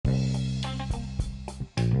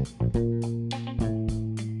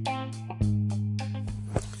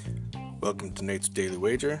Welcome to Nate's Daily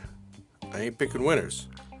Wager. I ain't picking winners,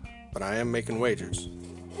 but I am making wagers.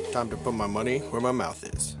 Time to put my money where my mouth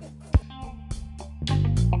is.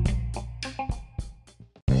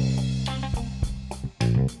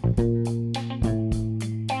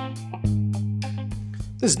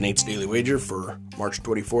 This is Nate's Daily Wager for March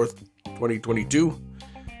 24th, 2022.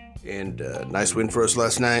 And nice win for us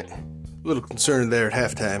last night. A little concerned there at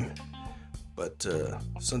halftime. But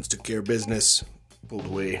Suns took care of business. Pulled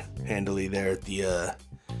away handily there at the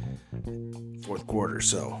fourth quarter.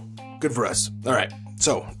 So, good for us. All right.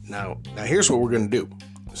 So, now here's what we're going to do.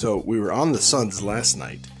 So, we were on the Suns last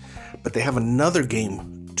night. But they have another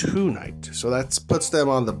game tonight. So, that puts them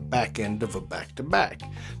on the back end of a back-to-back.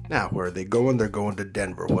 Now, where are they going? They're going to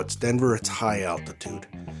Denver. What's Denver? It's high altitude.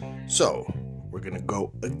 So, we're going to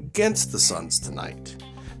go against the Suns tonight.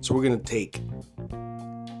 So, we're going to take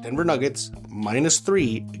Denver Nuggets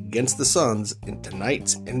 -3 against the Suns in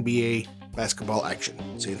tonight's NBA basketball action.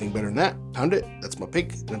 See anything better than that? Pound it. That's my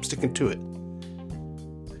pick, and I'm sticking to it.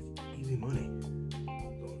 Easy money. As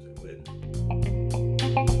long as I win.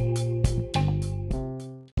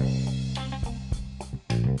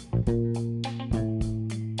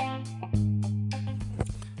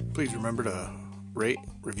 Please remember to rate,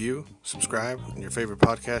 review, subscribe in your favorite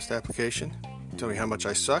podcast application. Tell me how much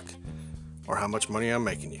I suck or how much money I'm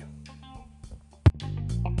making you.